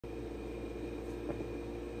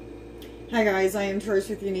Hi guys, I am Trish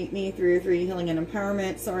with Unique Me 303 Healing and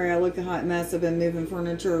Empowerment. Sorry I look a hot mess. I've been moving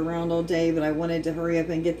furniture around all day, but I wanted to hurry up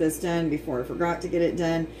and get this done before I forgot to get it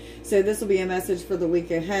done. So this will be a message for the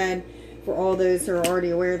week ahead. For all those who are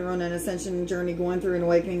already aware they're on an ascension journey, going through an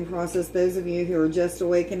awakening process, those of you who are just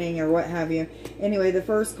awakening or what have you. Anyway, the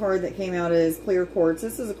first card that came out is Clear Quartz.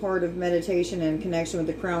 This is a card of meditation and connection with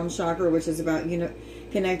the crown chakra, which is about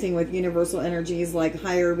connecting with universal energies like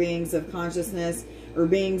higher beings of consciousness, or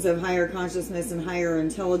beings of higher consciousness and higher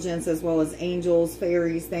intelligence, as well as angels,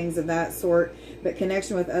 fairies, things of that sort. But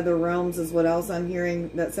connection with other realms is what else I'm hearing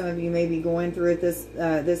that some of you may be going through at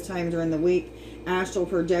this time during the week. Astral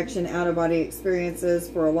projection, out-of-body experiences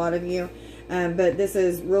for a lot of you. But this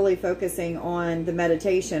is really focusing on the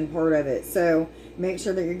meditation part of it. So make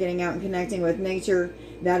sure that you're getting out and connecting with nature.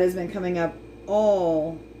 That has been coming up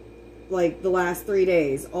like the last 3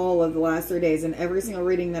 days, all of the last 3 days, and every single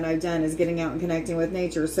reading that I've done is getting out and connecting with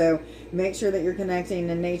nature. So make sure that you're connecting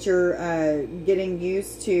to nature, getting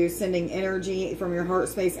used to sending energy from your heart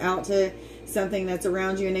space out to something that's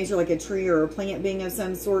around you in nature, like a tree or a plant being of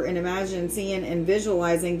some sort, and imagine seeing and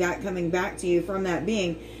visualizing that coming back to you from that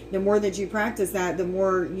being. The more that you practice that, the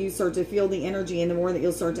more you start to feel the energy, and the more that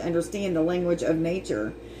you'll start to understand the language of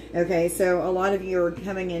nature. Okay, so a lot of you are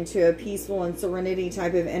coming into a peaceful and serenity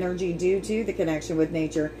type of energy due to the connection with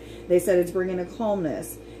nature. They said it's bringing a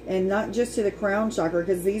calmness, and not just to the crown chakra,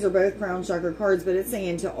 because these are both crown chakra cards, but it's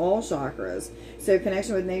saying to all chakras. So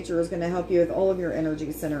connection with nature is going to help you with all of your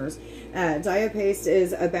energy centers. Diapaste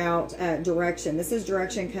is about direction. This is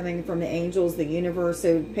direction coming from the angels, the universe.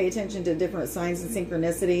 So pay attention to different signs and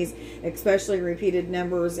synchronicities, especially repeated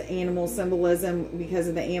numbers, animal symbolism, because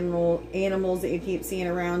of the animals that you keep seeing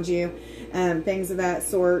around you, things of that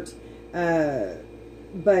sort.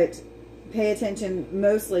 But pay attention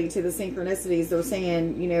mostly to the synchronicities. They're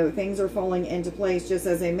saying, you know, things are falling into place just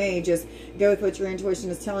as they may. Just go with what your intuition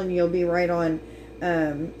is telling you. You'll be right on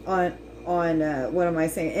what am I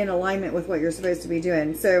saying? In alignment with what you're supposed to be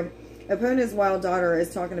doing. So, Epona's wild daughter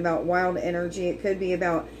is talking about wild energy. It could be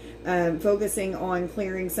about focusing on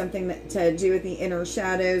clearing something to do with the inner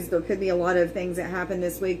shadows. There could be a lot of things that happen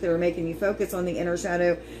this week that are making you focus on the inner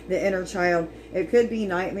shadow, the inner child. It could be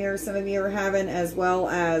nightmares some of you are having, as well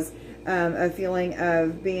as a feeling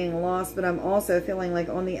of being lost. But I'm also feeling like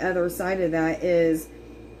on the other side of that is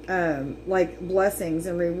like blessings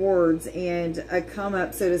and rewards and a come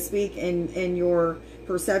up, so to speak, in your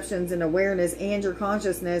perceptions and awareness and your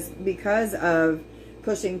consciousness because of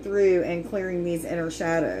pushing through and clearing these inner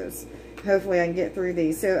shadows. Hopefully I can get through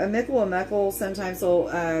these. So a Meckle sometimes will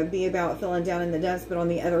be about feeling down in the depths, but on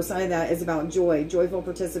the other side of that is about joy, joyful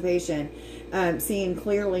participation, seeing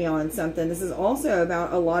clearly on something. This is also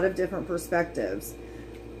about a lot of different perspectives.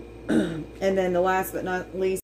 And then the last but not least,